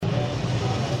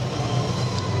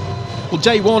Well,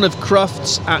 day one of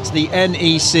Crufts at the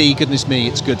NEC. Goodness me,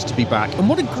 it's good to be back. And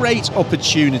what a great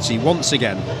opportunity, once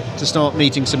again, to start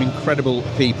meeting some incredible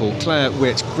people. Claire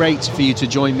Witt, great for you to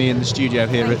join me in the studio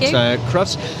here at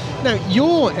Crufts. Now,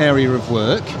 your area of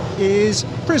work is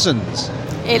prisons.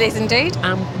 It is indeed.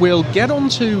 And we'll get on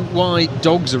to why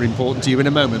dogs are important to you in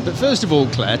a moment. But first of all,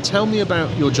 Claire, tell me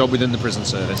about your job within the prison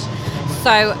service.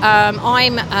 So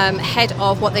I'm head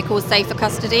of what they call safer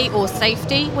custody or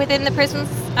safety within the prisons,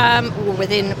 or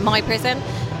within my prison.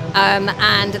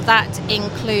 And that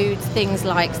includes things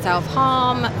like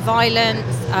self-harm,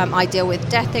 violence. I deal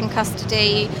with death in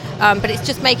custody. But it's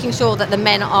just making sure that the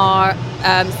men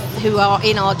who are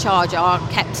in our charge are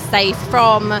kept safe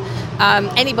from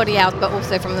anybody else, but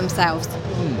also from themselves.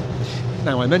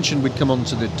 Now, I mentioned we'd come on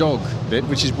to the dog bit,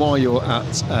 which is why you're at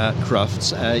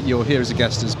Crufts. You're here as a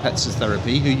guest as Pets as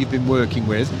Therapy, who you've been working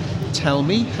with. Tell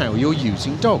me how you're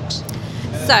using dogs.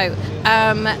 So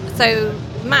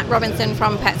Matt Robinson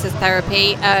from Pets as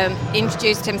Therapy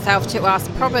introduced himself to us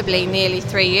probably nearly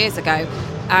 3 years ago.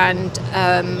 And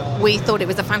we thought it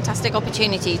was a fantastic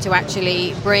opportunity to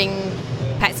actually bring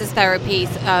Pets as Therapy's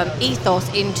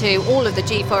ethos into all of the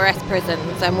G4S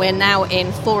prisons. And we're now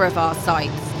in 4 of our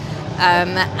sites.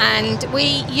 And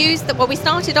we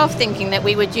started off thinking that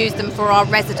we would use them for our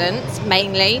residents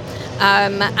mainly,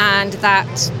 and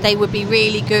that they would be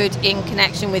really good in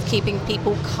connection with keeping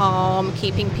people calm,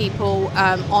 keeping people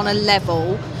on a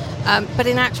level. But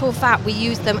in actual fact, we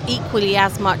use them equally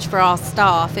as much for our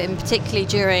staff, and particularly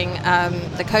during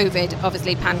the COVID,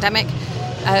 obviously, pandemic.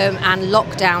 And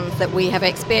lockdowns that we have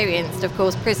experienced. Of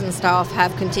course, prison staff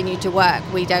have continued to work.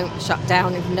 We don't shut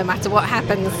down no matter what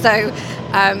happens. So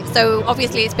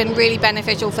obviously it's been really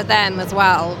beneficial for them as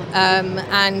well.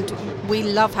 And we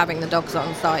love having the dogs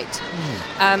on site.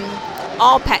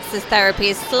 Our Pets as Therapy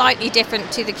is slightly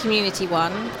different to the community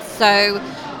one. So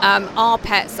our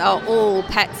pets are all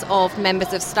pets of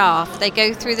members of staff. They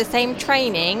go through the same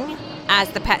training as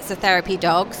the Pets as Therapy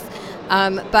dogs.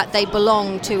 But they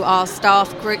belong to our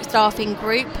staffing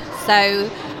group. So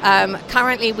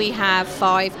currently we have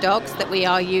 5 dogs that we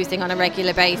are using on a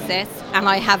regular basis, and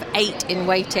I have 8 in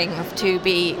waiting to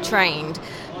be trained.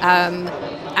 And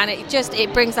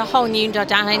it brings a whole new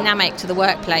dynamic to the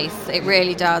workplace. It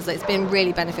really does. It's been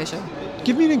really beneficial.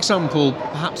 Give me an example,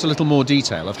 perhaps a little more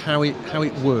detail, of how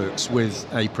it works with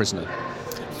a prisoner.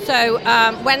 So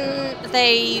when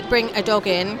they bring a dog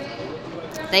in,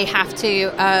 they have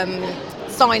to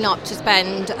sign up to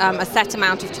spend a set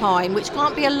amount of time, which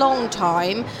can't be a long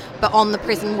time, but on the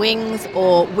prison wings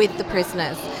or with the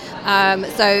prisoners.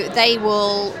 So they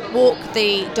will walk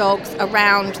the dogs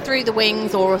around through the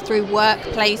wings or through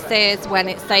workplaces when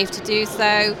it's safe to do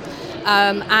so.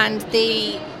 And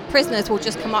the prisoners will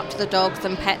just come up to the dogs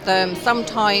and pet them.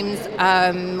 Sometimes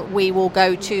we will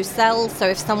go to cells, so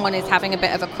if someone is having a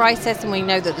bit of a crisis and we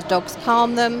know that the dogs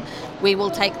calm them, we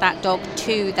will take that dog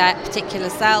to that particular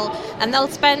cell, and they'll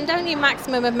spend only a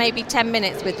maximum of maybe 10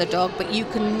 minutes with the dog, but you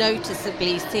can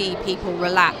noticeably see people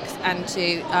relax and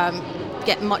to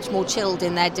get much more chilled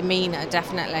in their demeanour,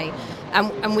 definitely.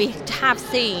 And we have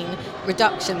seen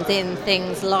reductions in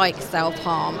things like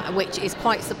self-harm, which is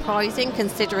quite surprising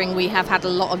considering we have had a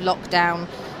lot of lockdown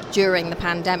during the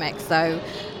pandemic. So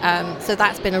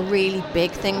that's been a really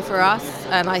big thing for us.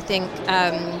 And I think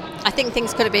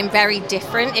things could have been very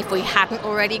different if we hadn't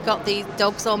already got these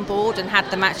dogs on board and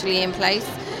had them actually in place.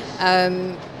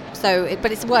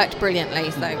 But it's worked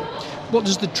brilliantly. So. What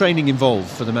does the training involve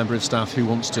for the member of staff who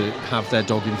wants to have their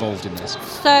dog involved in this?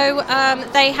 So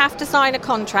they have to sign a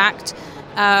contract,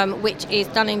 which is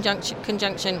done in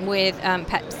conjunction with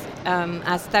Pets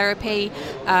as Therapy,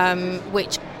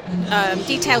 which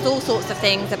details all sorts of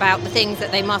things about the things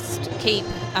that they must keep.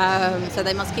 So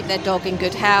they must keep their dog in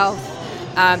good health.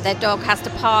 Their dog has to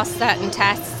pass certain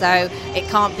tests, so it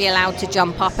can't be allowed to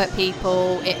jump up at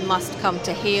people. It must come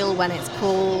to heel when it's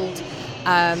called.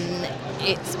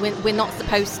 We're not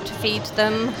supposed to feed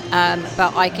them,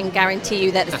 but I can guarantee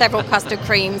you that several custard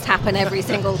creams happen every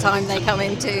single time they come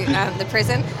into the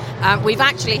prison. We've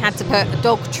actually had to put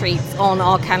dog treats on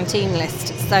our canteen list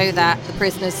so that the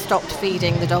prisoners stopped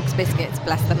feeding the dogs biscuits,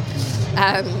 bless them.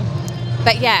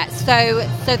 But yeah,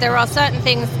 so there are certain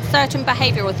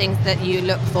behavioural things that you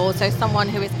look for. So someone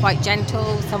who is quite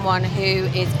gentle, someone who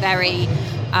is very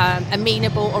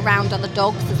amenable around other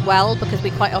dogs as well, because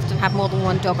we quite often have more than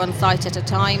one dog on site at a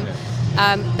time.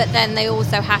 But then they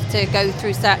also have to go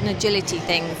through certain agility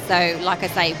things. So like I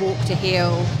say, walk to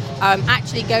heel,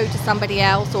 actually go to somebody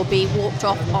else or be walked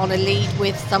off on a lead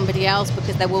with somebody else,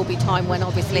 because there will be time when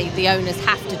obviously the owners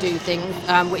have to do things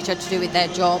which are to do with their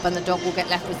job and the dog will get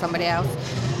left with somebody else.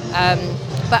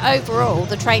 But overall,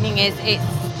 the training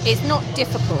it's not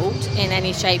difficult in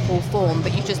any shape or form,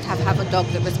 but you just have a dog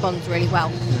that responds really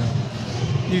well.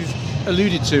 Yeah. You've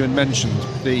alluded to and mentioned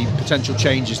the potential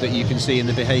changes that you can see in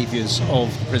the behaviours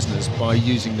of the prisoners by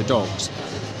using the dogs.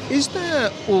 Is there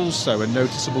also a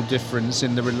noticeable difference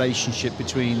in the relationship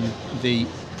between the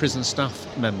prison staff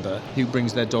member who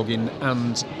brings their dog in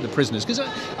and the prisoners? Because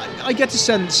I get a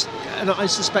sense, and I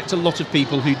suspect a lot of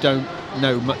people who don't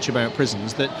know much about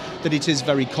prisons, that it is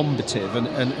very combative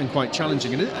and quite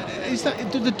challenging.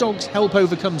 And do the dogs help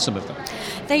overcome some of that?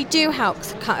 They do help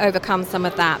overcome some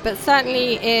of that, but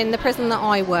certainly in the prison that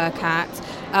I work at,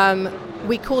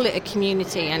 we call it a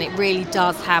community, and it really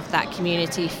does have that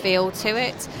community feel to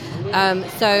it.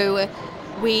 So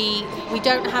we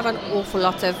don't have an awful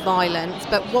lot of violence,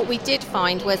 but what we did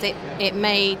find was it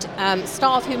made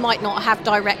staff who might not have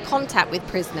direct contact with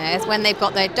prisoners, when they've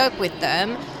got their dog with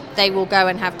them, they will go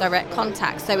and have direct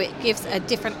contact. So it gives a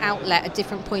different outlet, a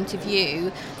different point of view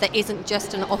that isn't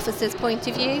just an officer's point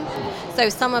of view. So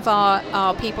some of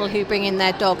our people who bring in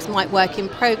their dogs might work in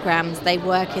programs, they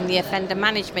work in the offender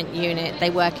management unit, they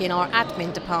work in our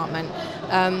admin department.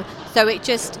 So it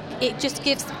just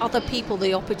gives other people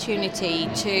the opportunity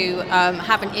to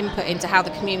have an input into how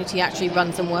the community actually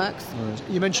runs and works. Right.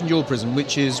 You mentioned your prison,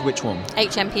 which one?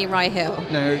 HMP Rye Hill.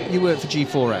 Now, you work for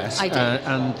G4S. I do.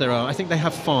 And I think they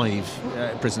have 5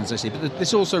 prisons, I see, but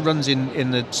this also runs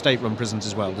in the state-run prisons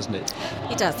as well, doesn't it?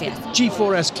 It does, yes.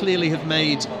 G4S clearly have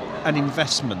made an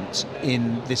investment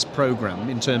in this programme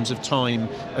in terms of time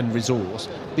and resource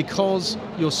because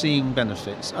you're seeing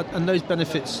benefits, and those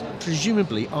benefits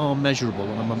presumably are measurable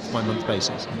on a month-by-month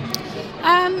basis.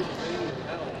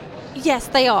 Yes,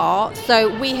 they are.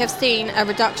 So we have seen a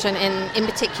reduction in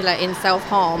particular in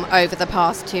self-harm over the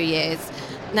past 2 years.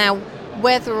 Now,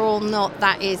 whether or not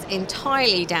that is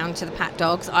entirely down to the pat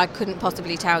dogs, I couldn't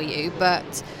possibly tell you,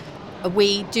 but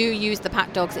we do use the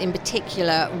pat dogs in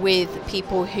particular with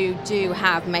people who do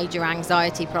have major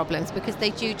anxiety problems, because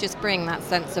they do just bring that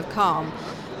sense of calm.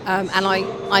 And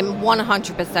I'm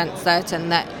 100% certain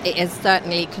that it has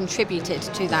certainly contributed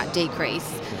to that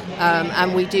decrease.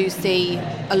 And we do see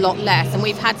a lot less. And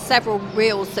we've had several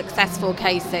real successful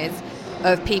cases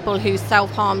of people who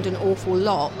self-harmed an awful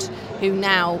lot, who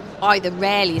now either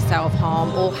rarely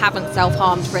self-harm or haven't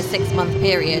self-harmed for a 6-month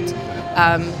period,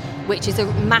 which is a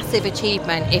massive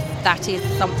achievement if that is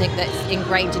something that's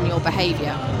ingrained in your behaviour.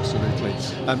 Absolutely.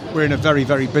 We're in a very,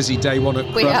 very busy day one at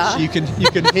Crufts. We are. You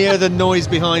can hear the noise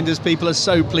behind us. People are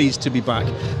so pleased to be back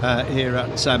here at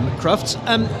Crufts.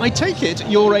 I take it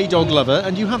you're a dog lover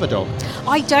and you have a dog?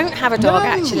 I don't have a dog,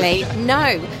 actually.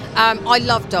 No. I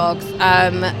love dogs,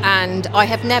 and I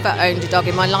have never owned a dog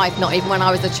in my life, not even when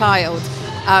I was a child.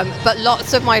 But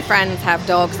lots of my friends have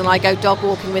dogs, and I go dog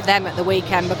walking with them at the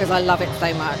weekend because I love it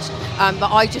so much.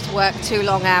 But I just work 2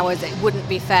 long hours. It wouldn't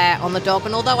be fair on the dog.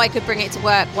 And although I could bring it to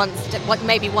work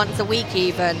maybe once a week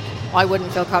even, I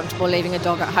wouldn't feel comfortable leaving a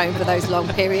dog at home for those long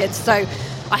periods. So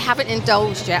I haven't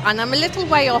indulged yet, and I'm a little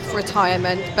way off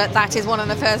retirement, but that is one of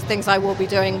the first things I will be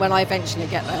doing when I eventually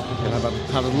get there. You'll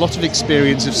have a lot of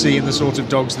experience of seeing the sort of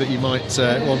dogs that you might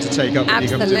want to take up when you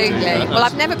come to Absolutely. Well,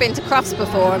 I've never been to Crufts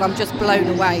before, and I'm just blown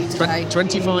away today.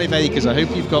 25 acres. I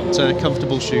hope you've got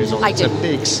comfortable shoes on. I do. It's a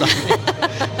big site.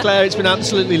 Claire, it's been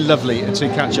absolutely lovely to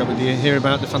catch up with you, hear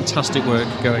about the fantastic work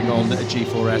going on at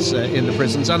G4S in the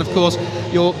prisons, and of course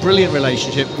your brilliant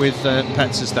relationship with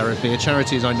Pets as Therapy, a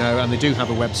charity as I know, and they do have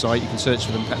a website. You can search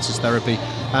for them, Pets as Therapy.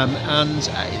 And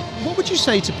what would you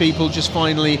say to people, just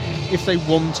finally, if they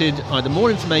wanted either more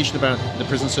information about the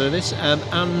prison service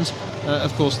and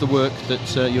of course the work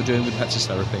that you're doing with Pets as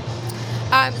Therapy?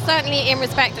 Certainly in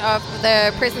respect of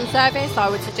the prison service, I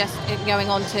would suggest going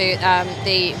on to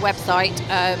the website.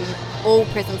 All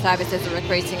prison services are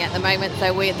recruiting at the moment,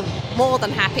 so we're more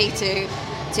than happy to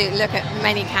look at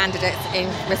many candidates in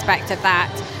respect of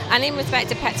that. And in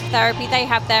respect of Pets for Therapy, they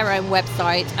have their own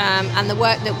website, and the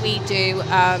work that we do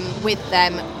with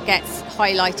them gets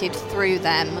highlighted through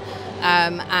them,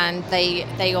 and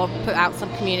they all put out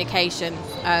some communication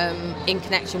in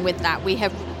connection with that.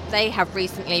 They have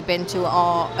recently been to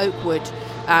our Oakwood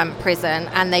prison,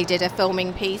 and they did a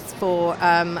filming piece for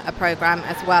a programme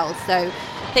as well. So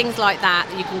things like that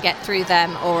you can get through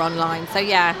them or online. So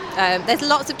there's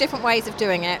lots of different ways of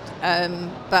doing it.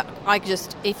 But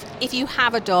if you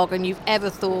have a dog and you've ever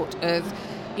thought of,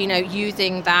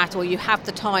 using that, or you have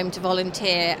the time to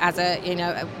volunteer as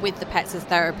with the Pets as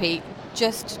Therapy,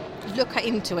 just look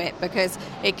into it, because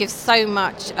it gives so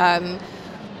much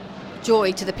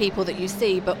joy to the people that you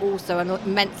see, but also an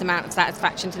immense amount of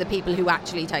satisfaction to the people who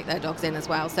actually take their dogs in as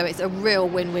well. So it's a real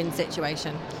win-win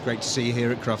situation. Great to see you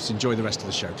here at Crufts. Enjoy the rest of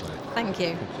the show, Claire. Thank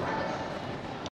you.